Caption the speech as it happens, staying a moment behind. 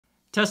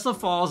Tesla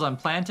falls on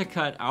plan to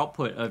cut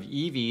output of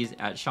EVs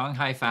at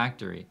Shanghai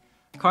factory.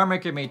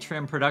 Carmaker may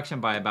trim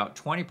production by about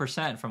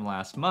 20% from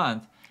last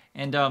month.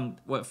 And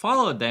what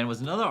followed then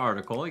was another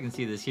article. You can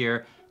see this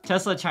here.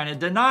 Tesla China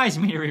denies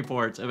media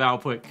reports of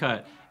output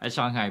cut at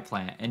Shanghai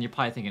plant. And you're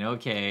probably thinking,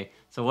 okay,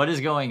 so what is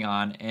going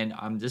on? And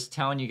I'm just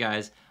telling you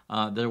guys,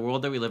 the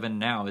world that we live in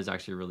now is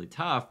actually really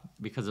tough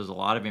because there's a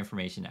lot of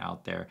information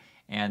out there.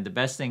 And the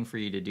best thing for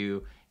you to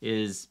do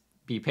is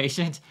be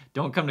patient.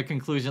 Don't come to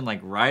conclusion like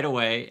right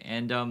away,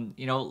 and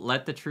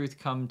let the truth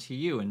come to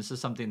you. And this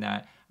is something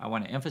that I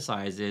want to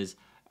emphasize is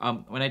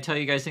when I tell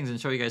you guys things and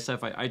show you guys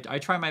stuff, I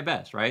try my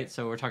best, right?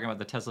 So we're talking about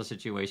the Tesla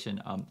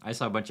situation. I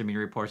saw a bunch of media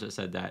reports that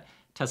said that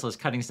Tesla's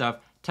cutting stuff.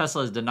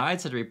 Tesla has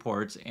denied said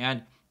reports,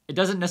 and it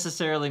doesn't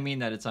necessarily mean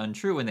that it's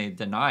untrue when they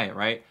deny it,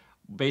 right?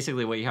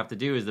 Basically what you have to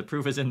do is the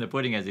proof is in the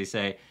pudding, as they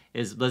say,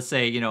 is let's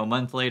say, a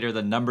month later,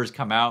 the numbers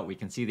come out, we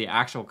can see the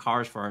actual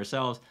cars for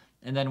ourselves,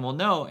 and then we'll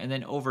know. And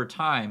then over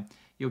time,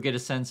 you'll get a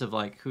sense of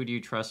like, who do you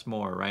trust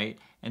more, right?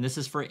 And this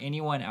is for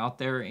anyone out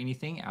there or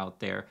anything out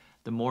there.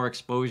 The more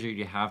exposure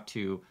you have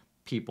to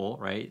people,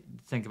 right?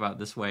 Think about it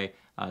this way,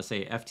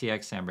 say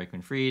FTX, Sam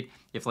Bankman-Fried,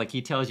 if like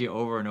he tells you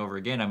over and over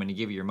again, I'm going to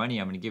give you your money,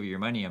 I'm going to give you your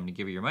money, I'm going to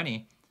give you your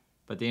money,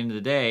 but at the end of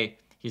the day,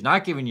 he's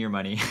not giving you your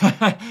money.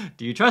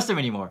 Do you trust him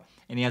anymore?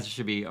 And the answer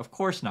should be, of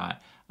course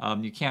not.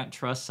 You can't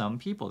trust some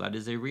people. That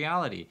is a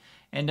reality.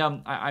 And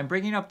I'm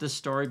bringing up this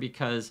story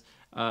because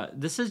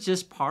this is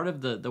just part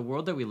of the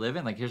world that we live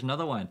in. Like, here's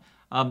another one.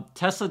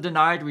 Tesla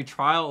denied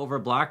retrial over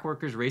black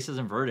workers'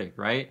 racism verdict,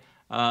 right?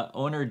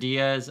 Owen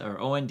Diaz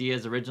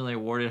originally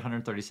awarded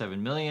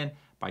 137 million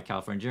by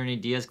California Journey.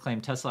 Diaz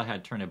claimed Tesla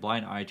had turned a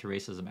blind eye to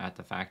racism at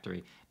the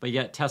factory, but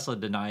yet Tesla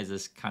denies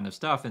this kind of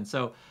stuff. And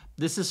so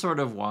this is sort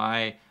of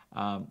why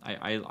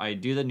I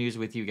do the news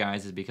with you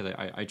guys, is because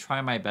I try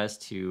my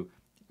best to,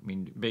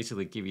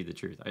 basically give you the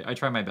truth. I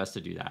try my best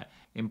to do that.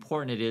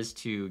 Important it is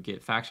to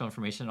get factual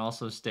information and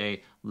also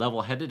stay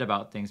level-headed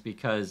about things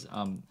because,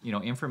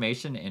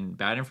 information and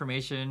bad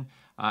information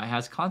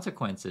has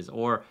consequences,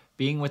 or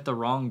being with the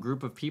wrong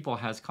group of people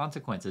has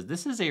consequences.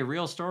 This is a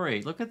real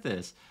story. Look at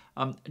this.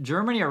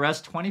 Germany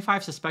arrests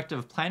 25 suspected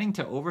of planning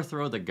to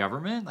overthrow the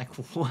government. Like,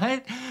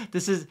 what?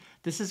 This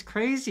is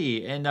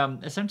crazy. And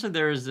essentially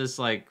there is this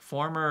like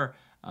former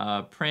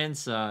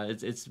prince,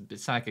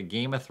 it's like a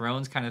Game of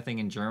Thrones kind of thing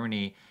in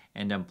Germany,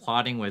 and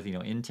plotting with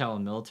intel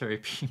and military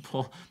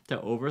people to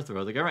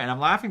overthrow the government. And I'm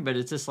laughing, but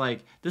it's just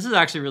like, this is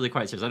actually really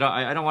quite serious.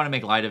 I don't want to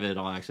make light of it at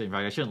all. Actually, in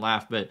fact, I shouldn't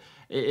laugh, but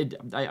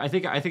I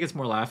think it's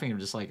more laughing of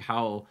just like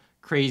how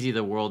crazy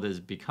the world has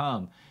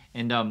become.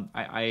 And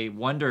I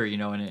wonder,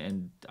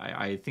 and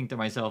I think to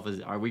myself,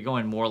 are we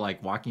going more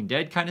like Walking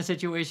Dead kind of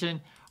situation,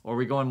 or are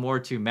we going more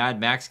to Mad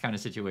Max kind of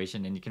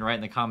situation? And you can write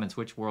in the comments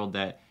which world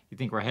that you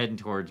think we're heading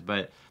towards.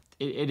 But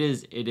it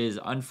is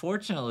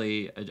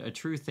unfortunately a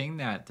true thing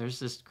that there's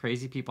just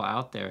crazy people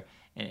out there.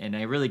 And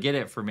I really get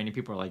it. For many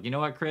people are like, you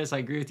know what, Chris, I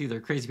agree with you. There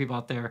are crazy people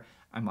out there.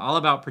 I'm all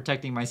about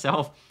protecting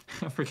myself.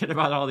 Forget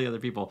about all the other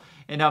people.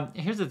 And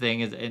here's the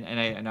thing is,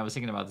 and I was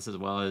thinking about this as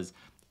well, is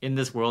in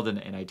this world,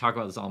 and I talk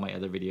about this in all my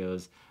other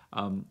videos,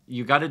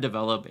 you got to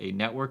develop a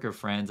network of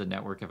friends, a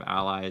network of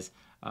allies,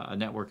 a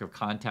network of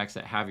contacts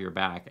that have your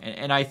back.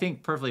 And I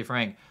think, perfectly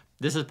frank,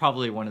 this is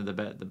probably one of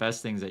the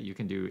best things that you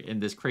can do in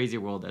this crazy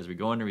world as we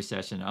go into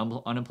recession.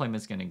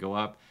 Unemployment's going to go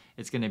up.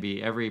 It's going to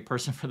be every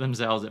person for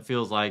themselves. It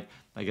feels like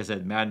I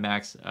said, Mad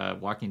Max,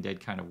 Walking Dead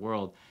kind of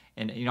world.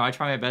 And, I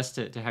try my best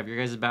to have your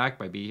guys' back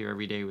by being here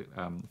every day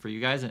for you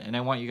guys. And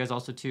I want you guys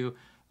also to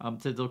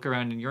look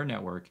around in your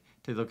network,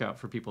 to look out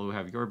for people who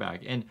have your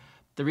back. And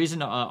the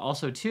reason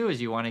also, too,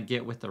 is you want to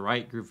get with the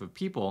right group of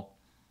people.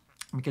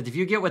 Because if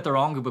you get with the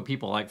wrong group of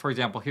people, like, for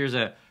example, here's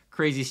a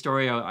crazy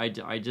story.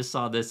 I just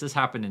saw this. This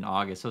happened in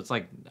August, so it's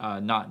like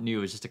not new.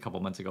 It was just a couple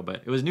months ago,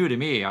 but it was new to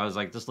me. I was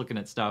like just looking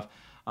at stuff.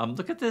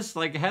 Look at this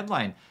like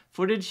headline.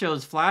 Footage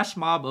shows flash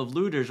mob of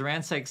looters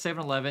ransack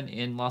 7-Eleven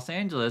in Los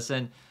Angeles.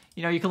 And,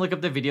 you can look up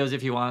the videos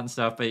if you want and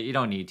stuff, but you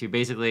don't need to.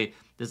 Basically,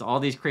 there's all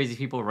these crazy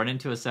people run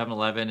into a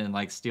 7-Eleven and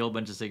like steal a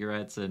bunch of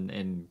cigarettes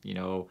and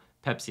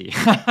Pepsi.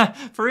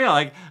 For real,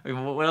 like,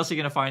 what else are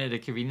you going to find at a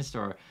convenience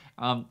store?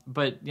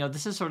 But,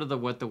 this is sort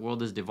of what the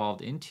world has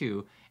devolved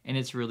into, and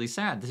it's really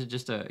sad. This is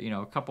just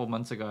a couple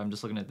months ago. I'm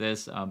just looking at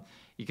this.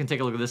 You can take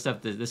a look at this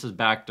stuff. This was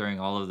back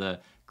during all of the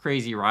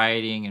crazy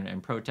rioting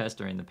and protests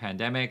during the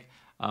pandemic.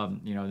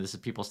 This is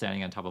people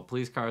standing on top of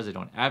police cars. I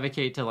don't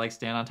advocate to like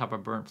stand on top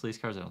of burnt police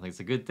cars. I don't think it's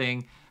a good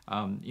thing.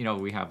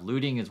 We have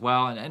looting as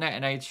well. And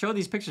I show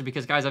these pictures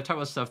because, guys, I've talked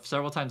about stuff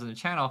several times on the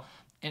channel.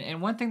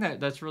 And one thing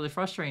that's really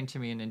frustrating to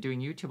me and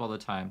doing YouTube all the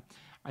time,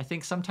 I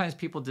think sometimes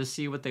people just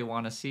see what they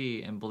want to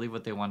see and believe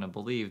what they want to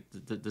believe,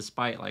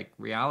 despite like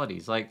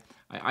realities. Like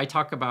I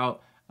talk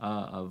about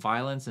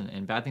violence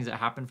and bad things that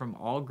happen from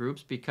all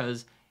groups,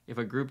 because if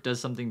a group does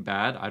something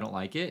bad, I don't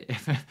like it.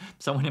 If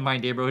someone in my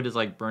neighborhood is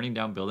like burning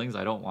down buildings,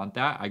 I don't want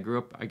that. I grew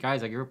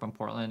up in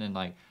Portland, and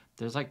like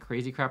there's like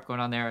crazy crap going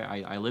on there.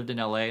 I lived in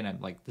LA, and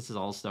I'm like, this is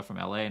all stuff from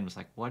LA, and it's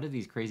like, what are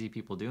these crazy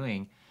people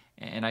doing?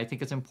 And I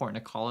think it's important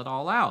to call it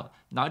all out,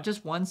 not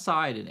just one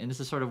side. And this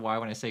is sort of why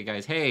when I say,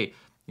 guys, hey,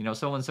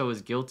 so-and-so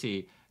is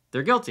guilty,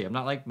 they're guilty. I'm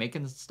not like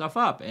making stuff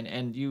up.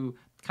 And you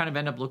kind of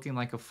end up looking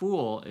like a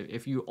fool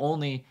if you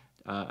only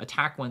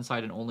attack one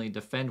side and only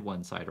defend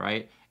one side,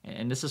 right?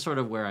 And this is sort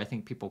of where I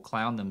think people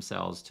clown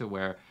themselves to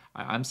where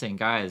I'm saying,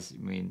 guys,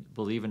 I mean,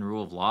 believe in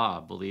rule of law,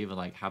 believe in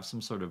like have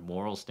some sort of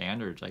moral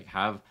standards, like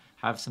have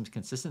some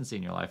consistency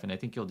in your life, and I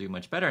think you'll do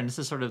much better. And this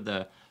is sort of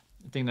the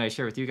thing that I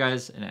share with you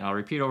guys, and I'll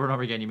repeat over and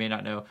over again. You may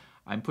not know,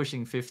 I'm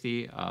pushing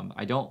 50.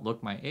 I don't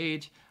look my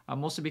age,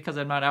 mostly because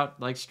I'm not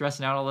out like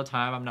stressing out all the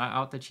time. I'm not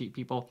out to cheat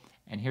people.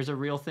 And here's a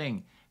real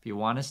thing: if you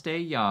want to stay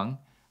young,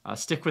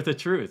 stick with the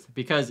truth,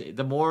 because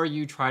the more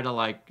you try to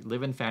like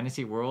live in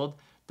fantasy world,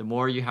 the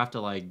more you have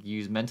to like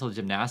use mental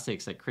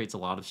gymnastics that creates a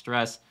lot of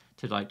stress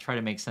to like try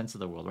to make sense of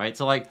the world, right?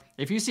 So like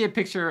if you see a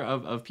picture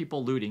of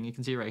people looting, you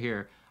can see right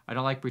here, I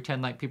don't like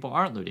pretend like people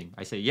aren't looting.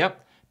 I say,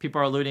 yep,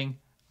 people are looting.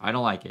 I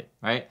don't like it,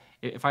 right?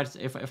 If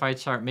I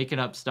start making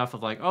up stuff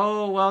of like,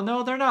 oh, well,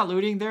 no, they're not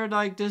looting. They're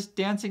like just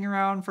dancing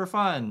around for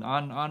fun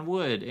on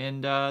wood,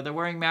 and they're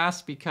wearing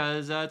masks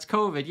because it's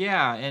COVID,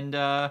 yeah, and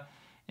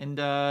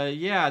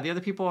yeah, the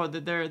other people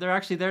they're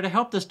actually there to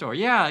help the store.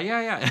 Yeah.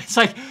 It's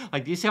like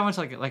do you see how much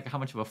like how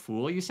much of a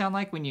fool you sound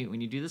like when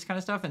you do this kind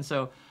of stuff? And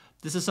so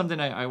this is something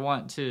I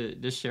want to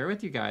just share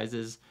with you guys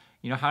is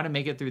how to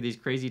make it through these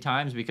crazy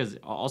times, because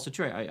also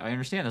true, I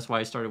understand. That's why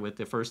I started with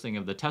the first thing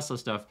of the Tesla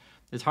stuff.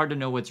 It's hard to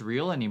know what's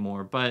real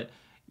anymore, but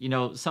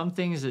some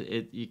things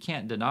you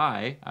can't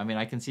deny. I mean,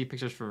 I can see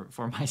pictures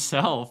for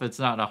myself. It's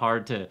not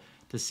hard to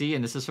see,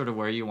 and this is sort of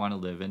where you want to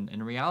live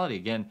in reality.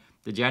 Again,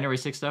 the January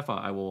 6th stuff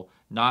I will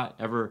not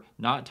ever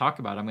not talk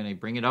about. I'm going to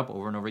bring it up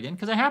over and over again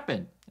because it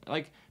happened.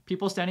 Like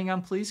people standing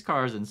on police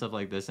cars and stuff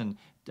like this, and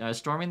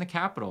storming the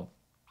Capitol.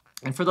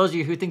 And for those of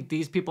you who think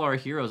these people are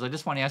heroes, I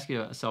just want to ask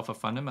yourself a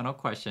fundamental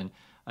question.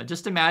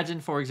 Just imagine,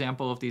 for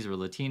example, if these were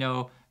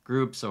Latino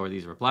groups, or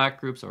these were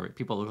black groups, or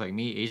people look like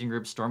me, Asian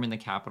groups storming the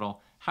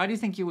Capitol. How do you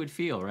think you would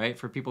feel, right?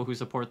 For people who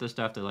support this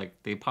stuff,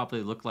 they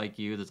probably look like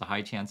you. There's a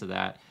high chance of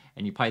that,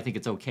 and you probably think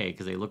it's okay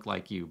because they look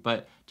like you.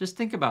 But just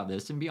think about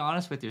this and be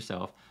honest with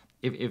yourself.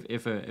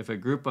 If a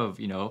group of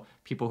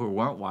people who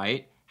weren't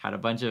white had a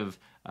bunch of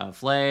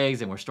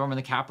flags and were storming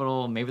the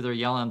Capitol, maybe they're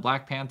yelling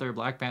Black Panther,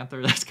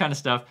 that kind of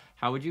stuff,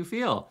 how would you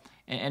feel?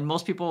 And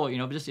most people,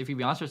 just if you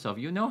be honest with yourself,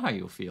 how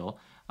you'll feel.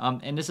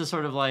 And this is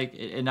sort of like,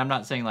 and I'm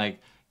not saying like,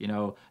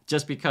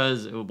 just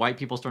because white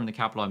people storm the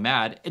Capitol, I'm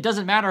mad. It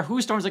doesn't matter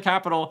who storms the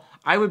Capitol,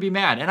 I would be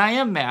mad. And I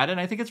am mad, and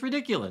I think it's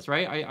ridiculous,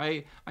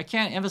 right? I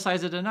can't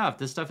emphasize it enough.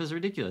 This stuff is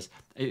ridiculous.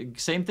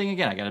 Same thing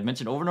again, I gotta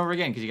mention over and over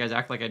again, because you guys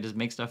act like I just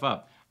make stuff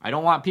up. I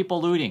don't want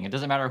people looting. It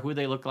doesn't matter who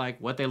they look like,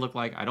 what they look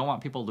like. I don't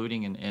want people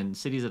looting in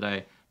cities that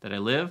I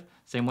live.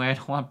 Same way I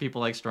don't want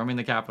people like storming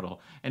the Capitol.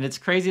 And it's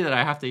crazy that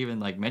I have to even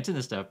like mention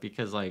this stuff,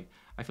 because like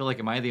I feel like,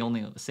 am I the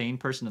only sane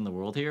person in the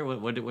world here?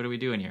 What are we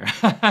doing here?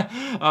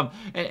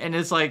 And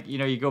it's like,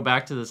 you go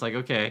back to this, like,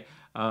 okay,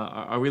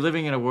 are we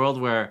living in a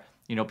world where,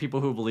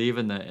 people who believe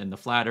in the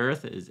flat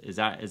earth, is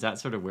that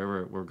sort of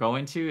where we're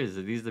going to? Is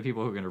that these are the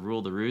people who are going to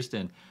rule the roost?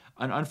 And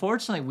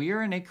unfortunately, we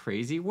are in a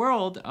crazy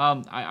world.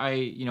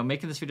 I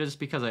making this video just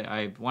because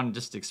I want to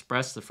just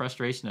express the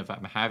frustration that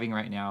I'm having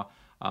right now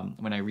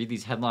when I read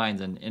these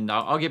headlines, and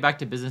I'll get back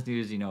to business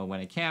news, when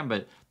I can,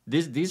 but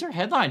these are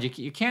headlines.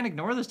 You can't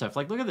ignore this stuff.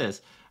 Like, look at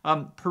this.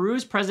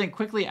 Peru's president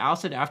quickly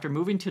ousted after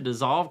moving to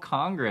dissolve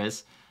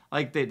Congress.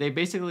 Like, they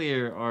basically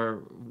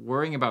are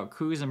worrying about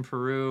coups in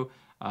Peru,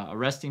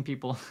 arresting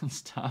people and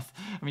stuff.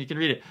 I mean, you can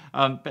read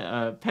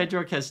it.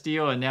 Pedro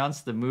Castillo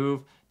announced the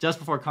move just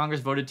before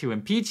Congress voted to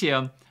impeach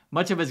him.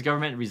 Much of his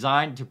government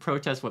resigned to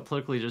protest what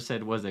political leaders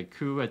said was a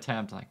coup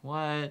attempt. Like,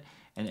 what?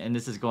 And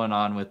this is going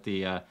on with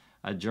the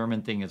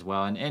German thing as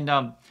well.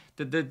 And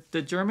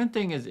the German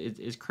thing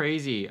is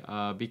crazy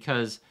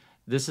because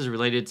this is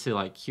related to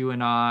like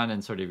QAnon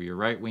and sort of your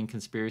right-wing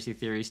conspiracy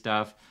theory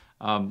stuff.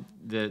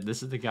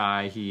 This is the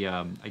guy.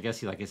 I guess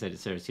he, like I said, it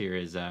says here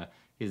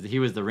he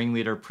was the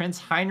ringleader. Prince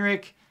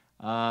Heinrich,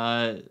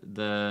 I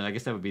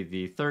guess that would be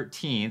the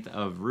 13th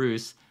of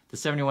Rus, the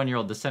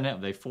 71-year-old descendant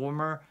of a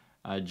former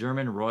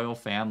German royal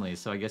family.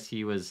 So I guess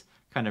he was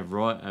kind of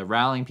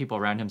rallying people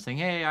around him, saying,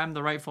 "Hey, I'm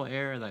the rightful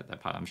heir." That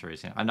I'm sure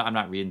he's saying. I'm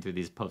not reading through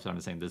these posts. I'm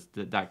just saying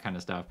that kind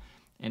of stuff.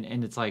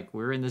 And it's like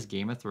we're in this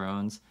Game of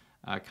Thrones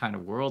kind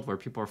of world where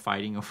people are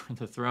fighting over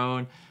the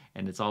throne,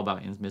 and it's all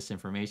about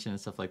misinformation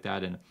and stuff like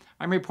that. And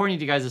I'm reporting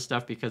to you guys this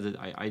stuff because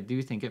I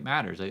do think it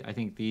matters. I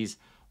think these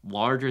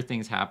larger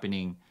things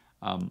happening,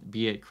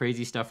 be it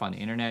crazy stuff on the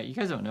internet. You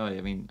guys don't know it.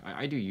 I mean,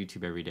 I do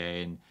YouTube every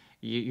day, and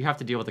you have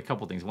to deal with a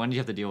couple things. One, you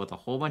have to deal with a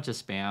whole bunch of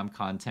spam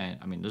content.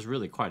 I mean, there's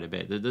really quite a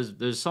bit.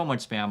 There's so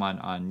much spam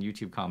on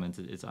YouTube comments.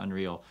 It's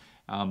unreal.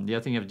 The other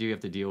thing you have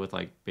to deal with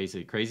like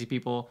basically crazy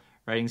people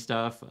writing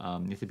stuff. You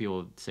have to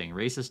people saying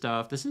racist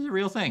stuff. This is a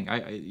real thing.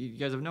 You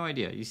guys have no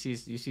idea. You see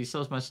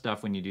so much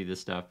stuff when you do this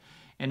stuff.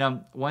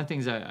 And one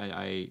thing that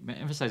I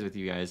emphasize with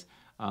you guys,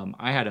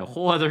 I had a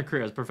whole other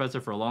career as a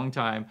professor for a long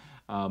time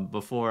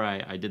before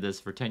I did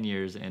this for 10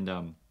 years.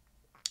 And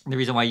the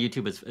reason why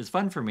YouTube is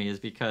fun for me is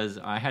because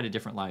I had a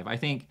different life. I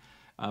think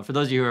for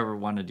those of you who ever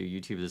want to do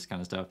YouTube, this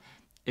kind of stuff,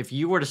 if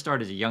you were to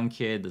start as a young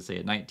kid, let's say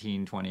at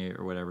 19, 20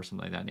 or whatever,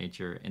 something like that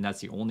nature, and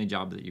that's the only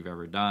job that you've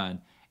ever done,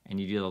 and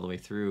you do it all the way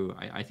through,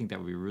 I think that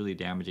would be really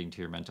damaging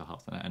to your mental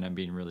health. And I'm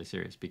being really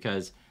serious,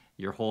 because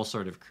your whole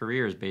sort of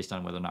career is based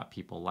on whether or not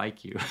people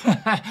like you.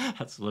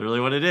 That's literally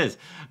what it is.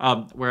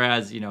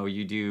 Whereas,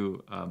 you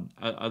do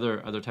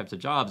other types of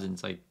jobs, and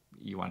it's like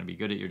you want to be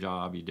good at your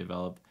job, you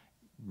develop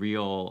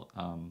real,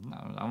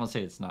 I won't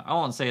say it's not, I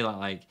won't say that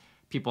like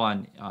people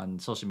on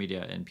social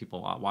media and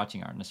people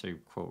watching aren't necessarily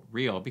quote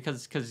real,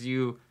 because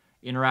you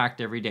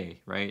interact every day,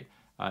 right?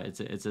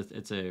 It's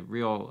a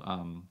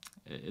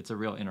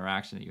real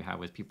interaction that you have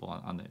with people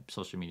on the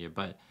social media.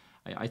 But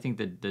I think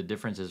that the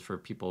difference is for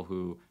people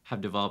who have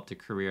developed a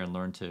career and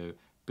learned to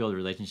build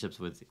relationships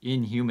with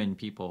inhuman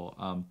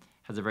people,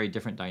 has a very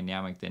different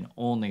dynamic than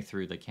only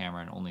through the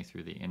camera and only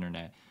through the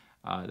internet.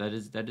 That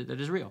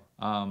is real,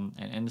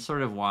 and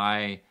sort of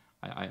why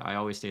I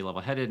always stay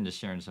level-headed and just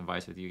sharing some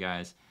advice with you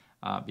guys,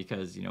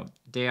 because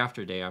day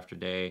after day after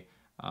day,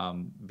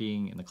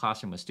 being in the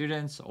classroom with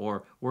students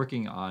or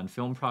working on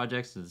film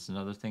projects is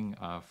another thing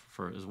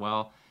for as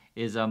well,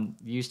 is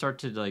you start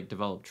to like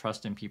develop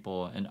trust in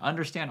people and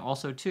understand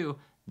also too,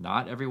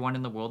 not everyone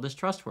in the world is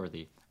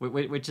trustworthy,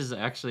 which is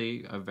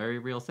actually a very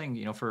real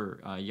thing. For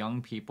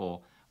young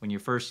people, when you're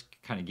first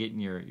kind of getting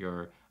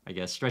your I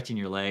guess stretching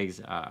your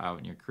legs out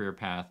in your career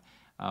path,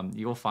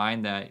 you will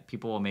find that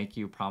people will make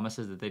you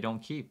promises that they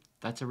don't keep.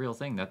 That's a real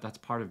thing. That's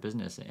part of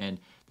business. And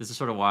this is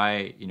sort of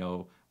why,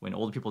 when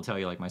older people tell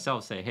you, like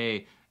myself, say,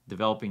 hey,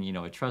 developing,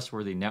 a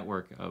trustworthy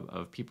network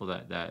of people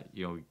that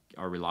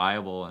are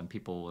reliable, and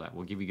people that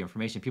will give you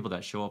information, people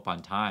that show up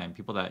on time,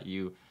 people that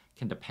you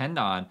can depend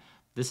on.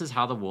 This is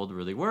how the world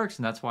really works.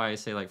 And that's why I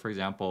say, like, for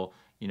example,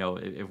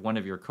 if one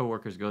of your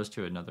coworkers goes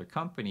to another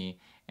company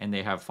and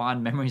they have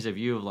fond memories of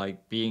you, of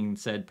like being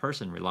said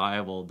person,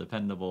 reliable,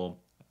 dependable,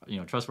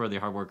 trustworthy,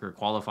 hard worker,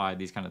 qualified,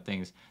 these kind of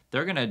things,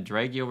 they're going to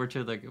drag you over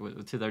to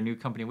their new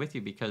company with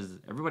you, because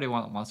everybody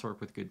wants to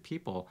work with good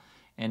people.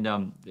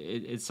 And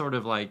it's sort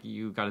of like,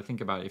 you got to think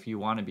about, if you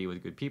want to be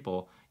with good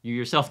people, you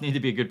yourself need to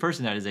be a good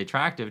person that is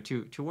attractive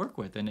to work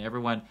with, and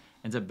everyone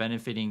ends up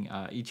benefiting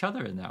each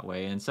other in that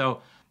way. And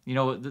so,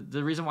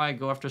 the reason why I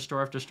go after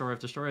store after store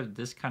after store of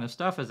this kind of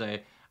stuff is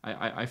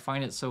I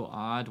find it so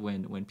odd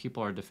when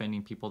people are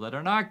defending people that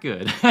are not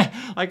good.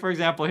 Like, for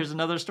example, here's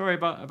another story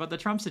about the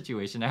Trump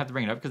situation. I have to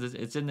bring it up because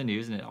it's in the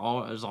news, and it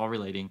is all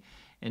relating.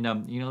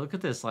 And look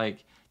at this.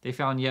 Like, they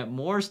found yet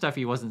more stuff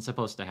he wasn't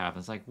supposed to have.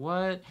 It's like,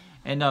 what?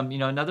 And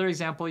another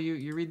example,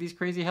 you read these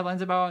crazy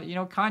headlines about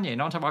Kanye. I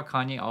don't talk about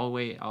Kanye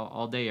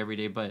all day every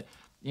day, but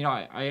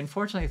I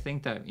unfortunately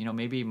think that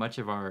maybe much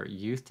of our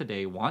youth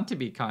today want to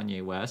be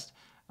Kanye West.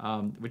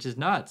 Which is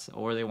nuts,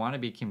 or they want to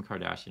be Kim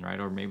Kardashian,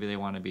 right? Or maybe they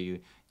want to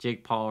be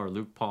Jake Paul or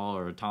Luke Paul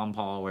or Tom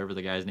Paul, whatever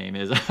the guy's name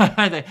is.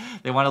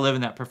 They want to live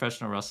in that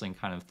professional wrestling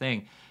kind of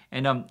thing.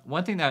 And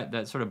one thing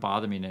that sort of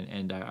bothered me,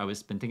 and I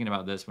was been thinking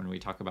about this when we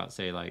talk about,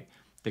 say, like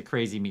the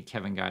crazy Meet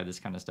Kevin guy, this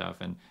kind of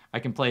stuff, and I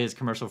can play his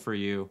commercial for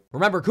you.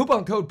 Remember,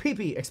 coupon code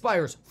PP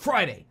expires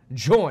Friday.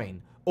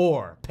 Join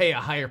or pay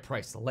a higher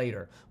price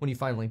later when you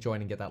finally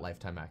join and get that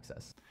lifetime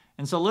access.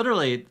 And so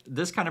literally,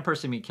 this kind of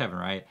person, Meet Kevin,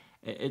 right?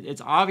 It's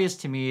obvious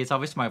to me, it's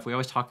obvious to my wife, we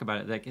always talk about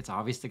it, like it's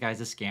obvious the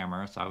guy's a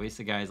scammer, it's obvious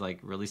the guy's like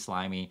really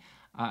slimy,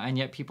 and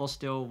yet people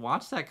still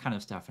watch that kind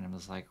of stuff. And I'm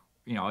just like,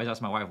 I always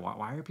ask my wife,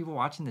 why are people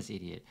watching this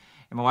idiot?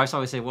 And my wife's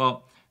always say,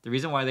 well, the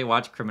reason why they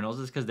watch criminals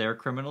is because they're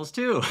criminals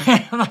too.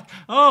 I'm like,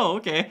 oh,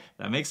 okay,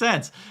 that makes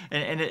sense.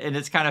 And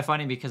it's kind of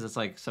funny, because it's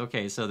like, so,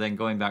 okay, so then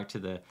going back to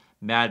the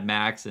Mad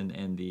Max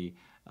and the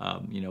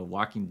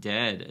Walking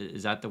Dead,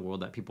 is that the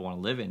world that people want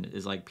to live in?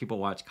 Is like people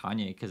watch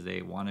Kanye because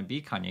they want to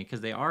be Kanye,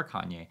 because they are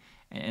Kanye.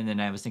 And then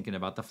I was thinking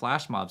about the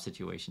flash mob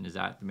situation. Is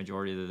that the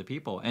majority of the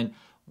people? And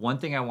one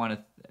thing I want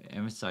to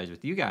emphasize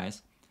with you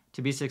guys,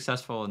 to be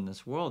successful in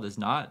this world is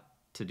not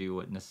to do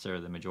what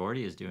necessarily the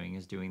majority is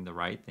doing the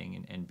right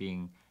thing and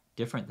being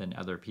different than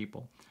other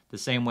people. The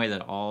same way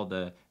that all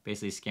the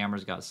basically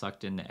scammers got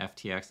sucked into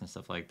FTX and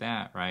stuff like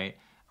that, right?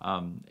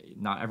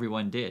 Not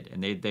everyone did,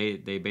 and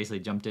they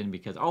basically jumped in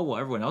because, oh, well,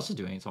 everyone else is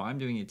doing it, so I'm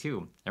doing it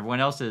too. Everyone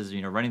else is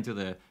running through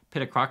the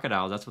pit of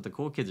crocodiles. That's what the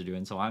cool kids are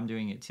doing, so I'm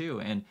doing it too.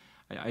 And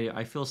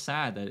I feel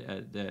sad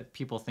that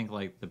people think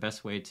like the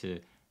best way to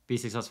be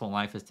successful in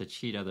life is to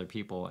cheat other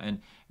people. And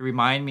it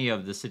reminded me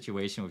of the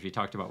situation which we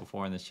talked about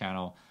before on this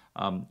channel.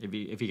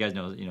 If you guys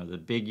know, the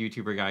big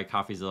YouTuber guy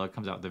CoffeeZilla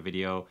comes out with the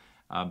video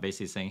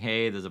basically saying,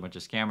 hey, there's a bunch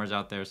of scammers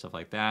out there, stuff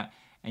like that.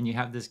 And you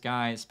have this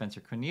guy,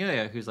 Spencer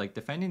Cornelia, who's like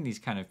defending these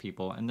kind of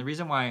people. And the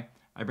reason why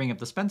I bring up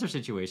the Spencer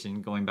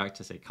situation, going back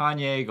to say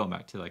Kanye, going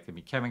back to like the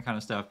Meet Kevin kind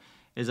of stuff,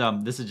 is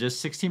this is just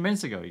 16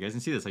 minutes ago. You guys can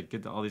see this, like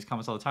get all these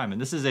comments all the time.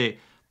 And this is a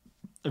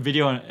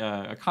video,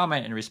 a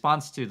comment in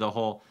response to the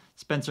whole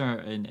Spencer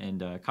and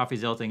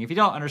CoffeeZilla thing. If you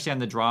don't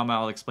understand the drama,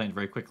 I'll explain it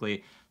very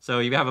quickly. So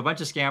you have a bunch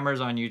of scammers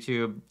on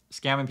YouTube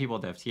scamming people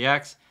at the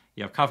FTX.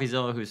 You have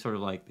CoffeeZilla, who's sort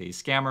of like the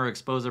scammer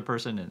exposer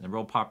person and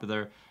real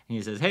popular. And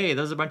he says, hey,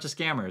 those are a bunch of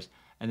scammers.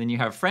 And then you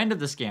have friend of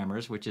the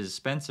scammers, which is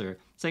Spencer,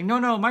 saying,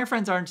 no, my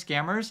friends aren't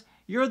scammers.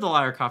 You're the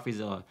liar,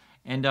 CoffeeZilla.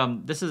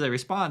 And this is a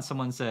response.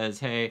 Someone says,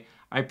 hey,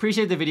 I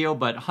appreciate the video,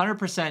 but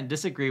 100%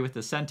 disagree with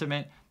the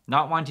sentiment.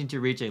 Not wanting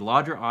to reach a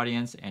larger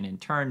audience and in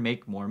turn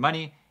make more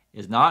money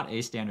is not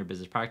a standard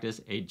business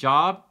practice. A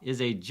job is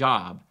a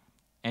job.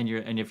 And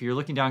if you're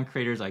looking down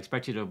creators, I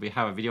expect you to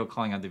have a video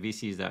calling out the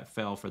VCs that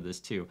fell for this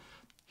too.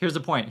 Here's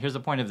the point. Here's the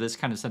point of this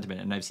kind of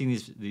sentiment. And I've seen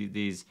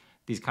these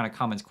kind of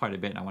comments quite a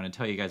bit, and I want to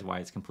tell you guys why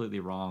it's completely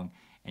wrong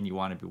and you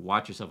want to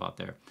watch yourself out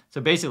there. So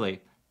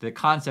basically, the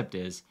concept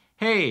is,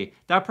 hey,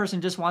 that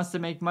person just wants to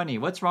make money.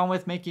 What's wrong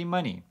with making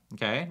money?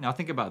 Okay, now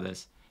think about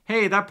this.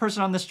 Hey, that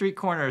person on the street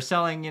corner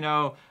selling,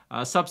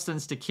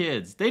 substance to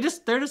kids. They're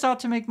just out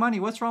to make money.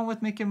 What's wrong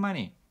with making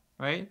money,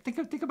 right?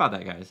 Think about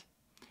that, guys.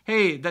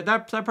 Hey,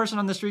 that person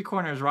on the street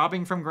corner is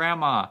robbing from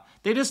grandma.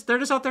 They're just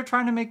out there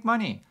trying to make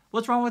money.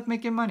 What's wrong with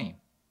making money?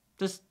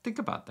 Just think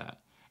about that.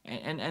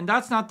 And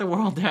that's not the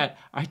world that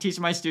I teach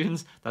my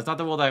students. That's not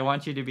the world I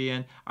want you to be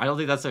in. I don't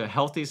think that's a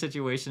healthy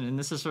situation. And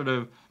this is sort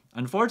of,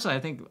 unfortunately, I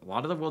think a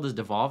lot of the world is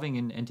devolving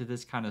into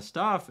this kind of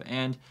stuff.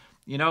 And,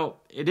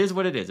 it is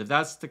what it is. If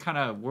that's the kind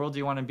of world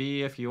you want to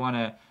be, if you want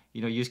to,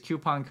 use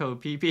coupon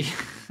code PP,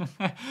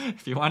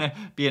 if you want to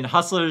be in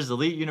Hustlers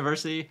Elite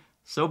University,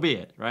 so be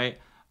it, right?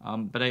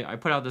 But I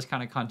put out this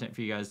kind of content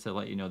for you guys to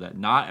let you know that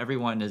not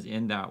everyone is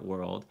in that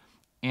world.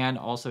 And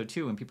also,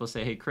 too, when people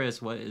say, hey,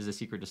 Chris, what is the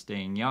secret to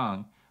staying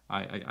young?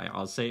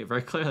 I'll say it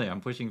very clearly.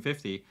 I'm pushing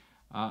 50.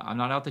 I'm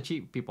not out to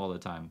cheat people all the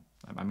time.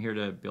 I'm here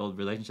to build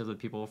relationships with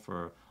people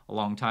for a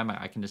long time.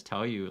 I can just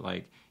tell you,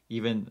 like,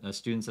 even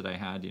students that I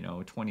had,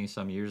 20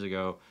 some years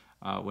ago,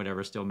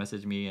 whatever, still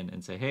message me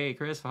and say, hey,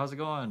 Chris, how's it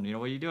going?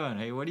 What are you doing?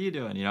 Hey, what are you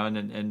doing?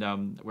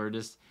 And we're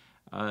just,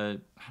 I don't know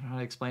how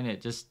to explain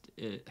it.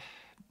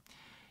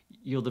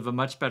 You'll live a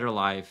much better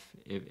life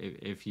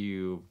if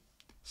you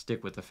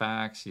stick with the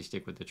facts, you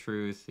stick with the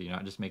truth. You're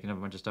not just making up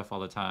a bunch of stuff all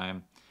the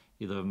time.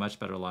 You live a much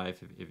better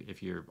life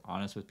if you're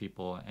honest with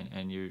people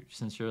and you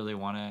sincerely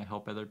want to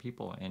help other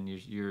people, and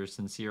you're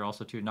sincere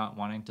also to not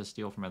wanting to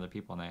steal from other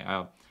people. And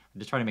I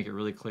just try to make it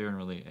really clear and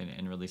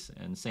really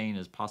insane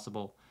as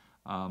possible.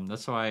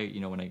 That's why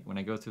when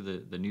I go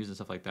through the news and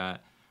stuff like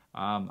that,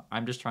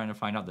 I'm just trying to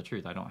find out the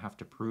truth. I don't have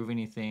to prove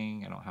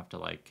anything. I don't have to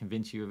like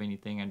convince you of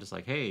anything. I'm just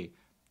like, hey,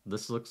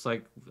 this looks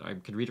like I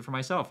could read it for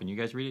myself, and you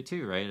guys read it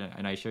too, right?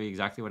 And I show you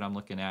exactly what I'm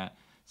looking at.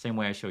 Same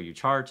way I show you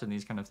charts and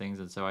these kind of things.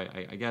 And so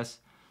I guess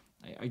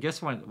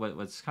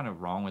what's kind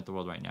of wrong with the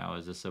world right now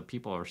is just so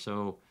people are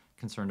so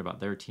concerned about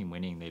their team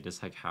winning, they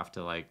just like have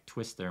to like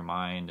twist their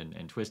mind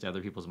and twist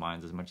other people's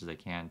minds as much as they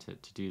can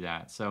to do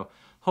that. So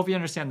hope you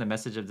understand the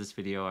message of this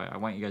video. I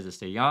want you guys to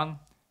stay young,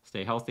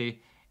 stay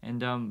healthy,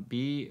 and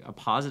be a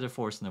positive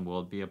force in the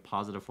world. Be a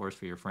positive force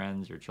for your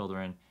friends, your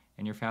children,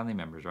 and your family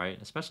members,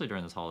 right? Especially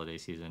during this holiday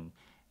season.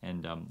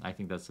 And I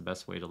think that's the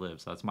best way to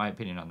live. So that's my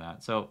opinion on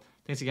that. So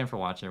thanks again for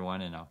watching,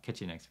 everyone, and I'll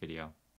catch you next video.